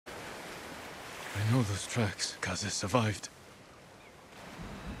I know those tracks. Kaze survived.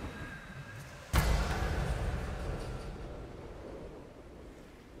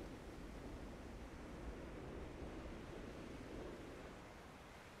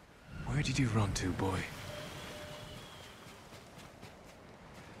 Where did you run to, boy?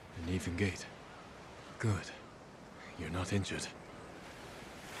 An even gate. Good. You're not injured.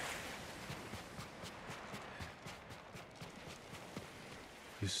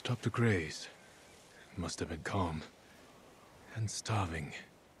 You stopped to graze. Must have been calm. And starving.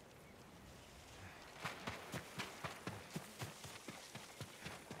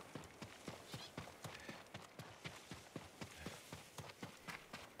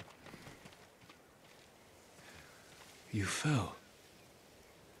 You fell.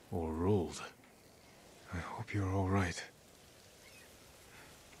 Or rolled. I hope you're all right.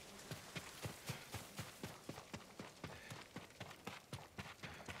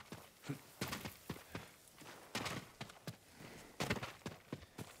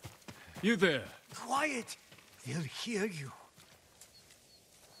 You there! Quiet! They'll hear you.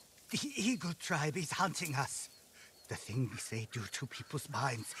 The Eagle tribe is hunting us. The things they do to people's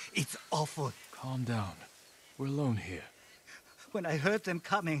minds, it's awful. Calm down. We're alone here. When I heard them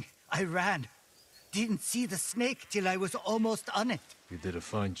coming, I ran. Didn't see the snake till I was almost on it. You did a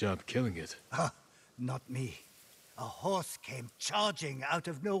fine job killing it. Not me. A horse came charging out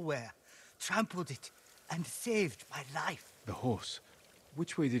of nowhere, trampled it, and saved my life. The horse?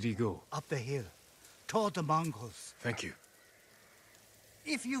 Which way did he go? Up the hill, toward the Mongols. Thank you.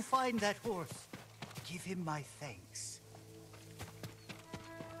 If you find that horse, give him my thanks.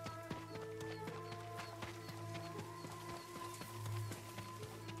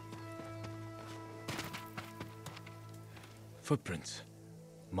 Footprints.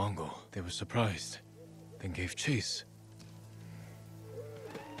 Mongol. They were surprised, then gave chase.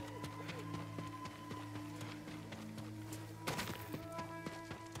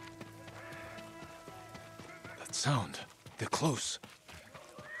 That sound. They're close.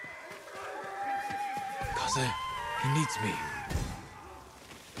 Kaze, he needs me.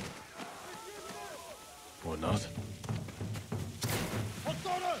 Or not.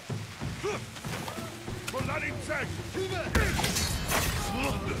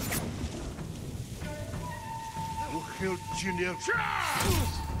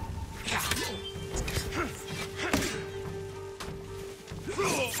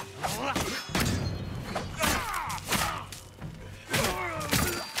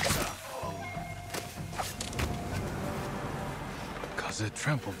 Kaze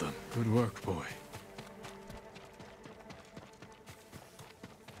trampled them. Good work, boy.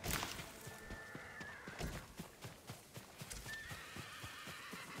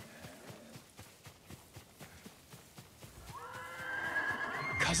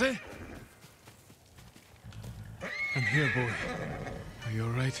 Kaze? I'm here, boy. Are you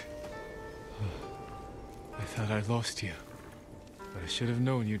alright? I thought I'd lost you. But I should have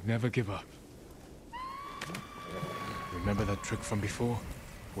known you'd never give up. Remember that trick from before?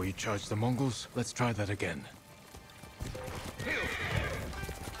 Where you charged the Mongols? Let's try that again.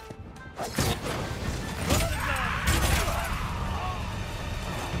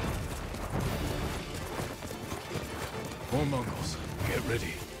 More Mongols. Get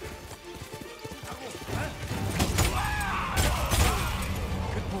ready.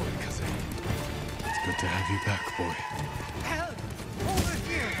 Good boy, Kaze. It's good to have you back, boy. Help! Over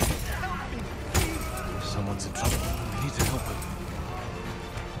here! Help me, please! Someone's in trouble. We need to help him.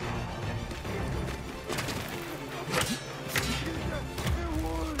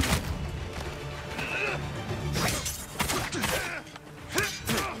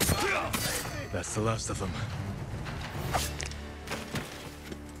 That's the last of them.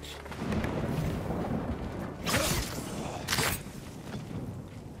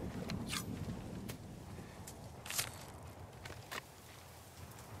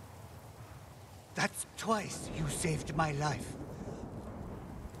 That's twice you saved my life.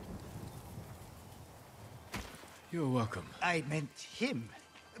 You're welcome. I meant him.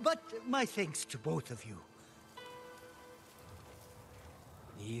 But my thanks to both of you.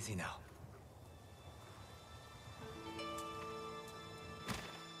 Easy now.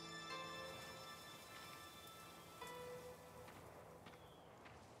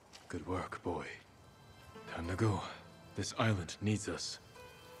 Good work, boy. Time to go. This island needs us.